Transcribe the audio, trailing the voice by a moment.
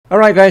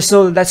Alright guys,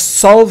 so let's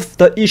solve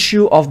the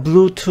issue of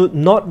Bluetooth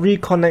not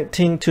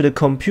reconnecting to the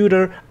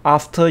computer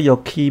after your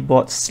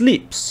keyboard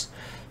sleeps.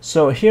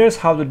 So here's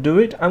how to do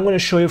it. I'm going to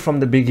show you from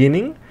the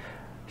beginning.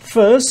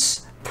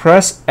 First,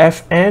 press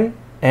Fn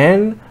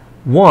and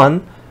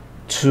 1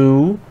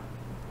 to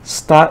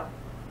start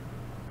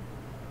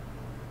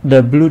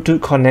the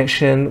Bluetooth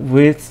connection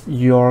with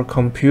your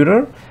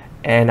computer,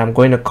 and I'm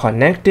going to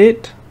connect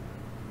it.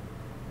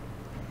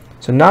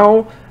 So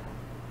now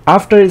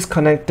after it's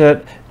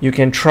connected, you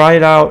can try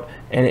it out,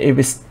 and if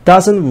it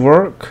doesn't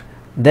work,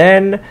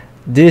 then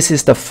this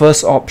is the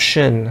first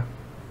option.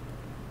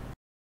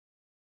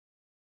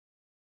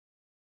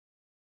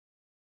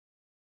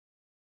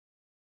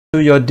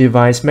 To your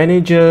device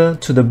manager,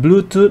 to the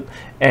Bluetooth,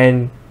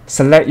 and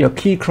select your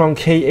Keychron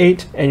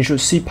K8, and you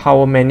should see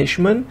power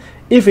management.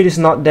 If it is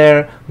not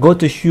there, go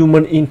to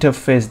human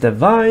interface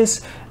device,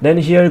 then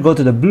here go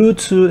to the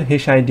Bluetooth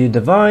HID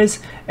device,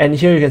 and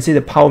here you can see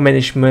the power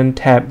management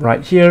tab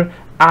right here.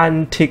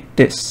 Untick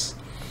this.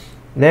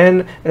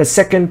 Then the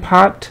second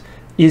part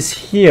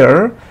is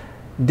here.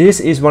 This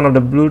is one of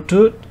the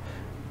Bluetooth,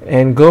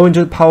 and go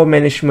into power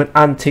management,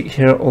 untick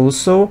here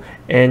also,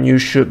 and you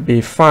should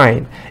be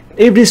fine.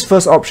 If this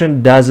first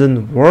option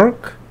doesn't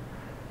work,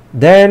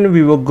 then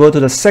we will go to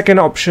the second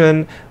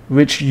option,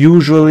 which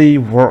usually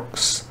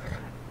works.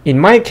 In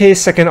my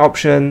case, second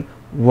option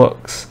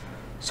works.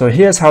 So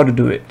here's how to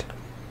do it.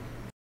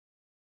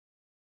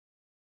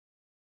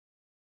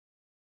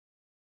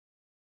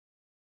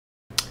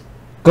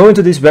 Go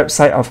into this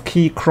website of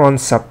Keychron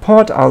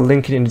support. I'll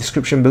link it in the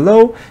description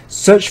below.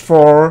 Search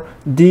for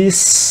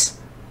this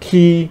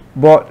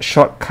keyboard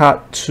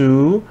shortcut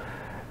to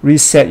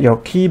reset your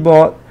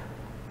keyboard.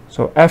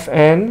 So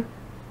Fn,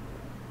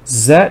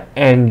 Z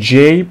and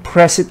J,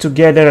 press it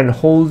together and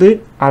hold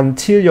it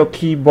until your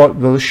keyboard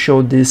will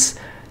show this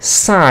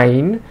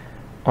sign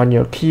on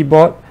your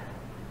keyboard.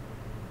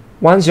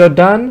 Once you're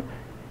done,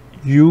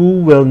 you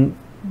will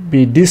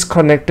be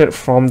disconnected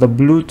from the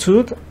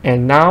Bluetooth,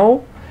 and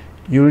now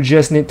you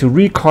just need to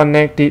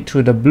reconnect it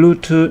to the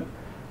Bluetooth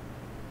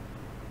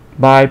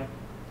by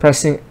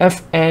pressing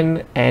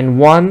Fn and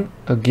 1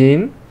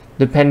 again,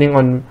 depending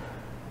on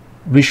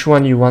which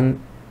one you want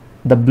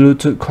the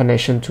Bluetooth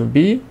connection to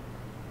be.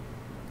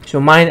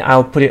 So mine,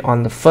 I'll put it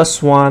on the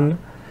first one,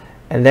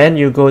 and then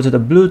you go to the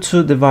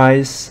Bluetooth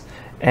device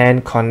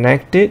and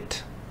connect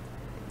it.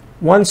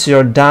 Once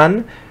you're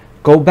done,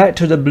 go back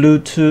to the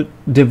Bluetooth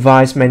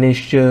device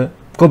manager,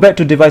 go back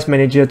to device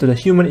manager to the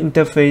human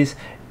interface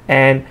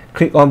and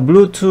click on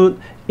Bluetooth.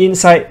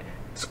 Inside,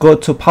 go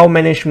to power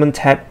management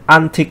tab,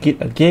 untick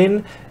it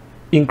again,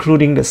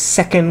 including the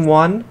second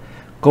one.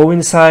 Go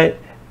inside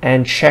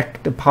and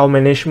check the power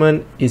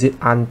management, is it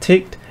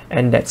unticked,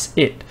 and that's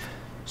it.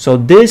 So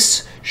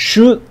this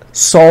should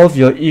solve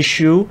your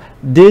issue.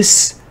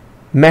 This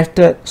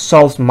method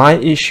solves my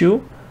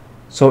issue,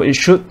 so it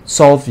should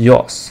solve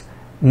yours.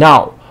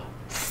 Now,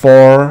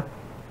 for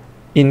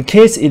in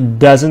case it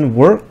doesn't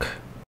work,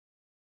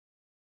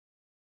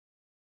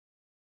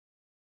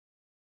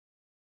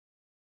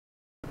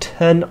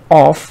 turn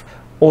off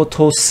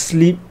auto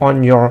sleep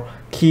on your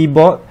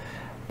keyboard,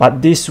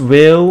 but this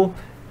will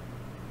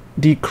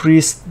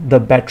decrease the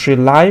battery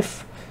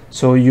life.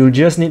 So you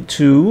just need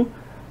to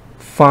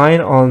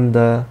find on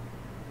the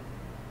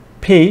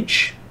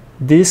page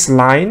this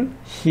line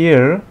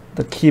here,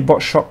 the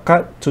keyboard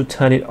shortcut to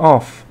turn it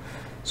off.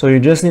 So you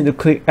just need to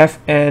click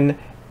Fn,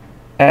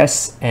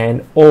 S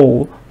and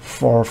O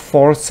for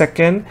 4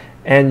 seconds,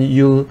 and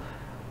it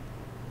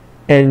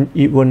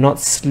will not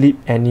sleep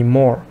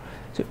anymore.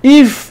 So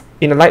if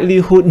in a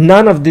likelihood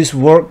none of this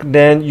work,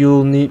 then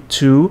you'll need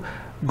to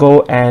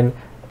go and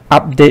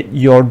update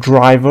your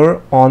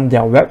driver on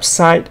their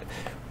website,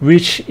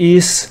 which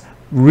is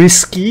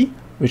risky,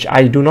 which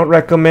I do not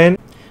recommend.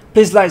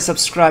 Please like,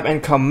 subscribe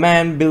and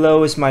comment.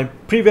 Below is my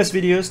previous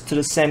videos, to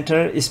the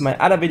center is my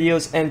other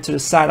videos, and to the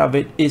side of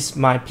it is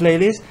my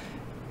playlist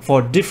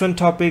for different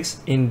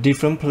topics in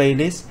different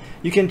playlists.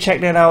 You can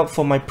check that out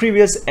for my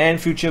previous and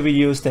future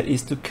videos that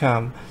is to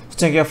come. So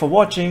thank you for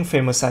watching.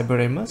 Famous Cyber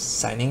Gamer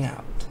signing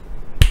out.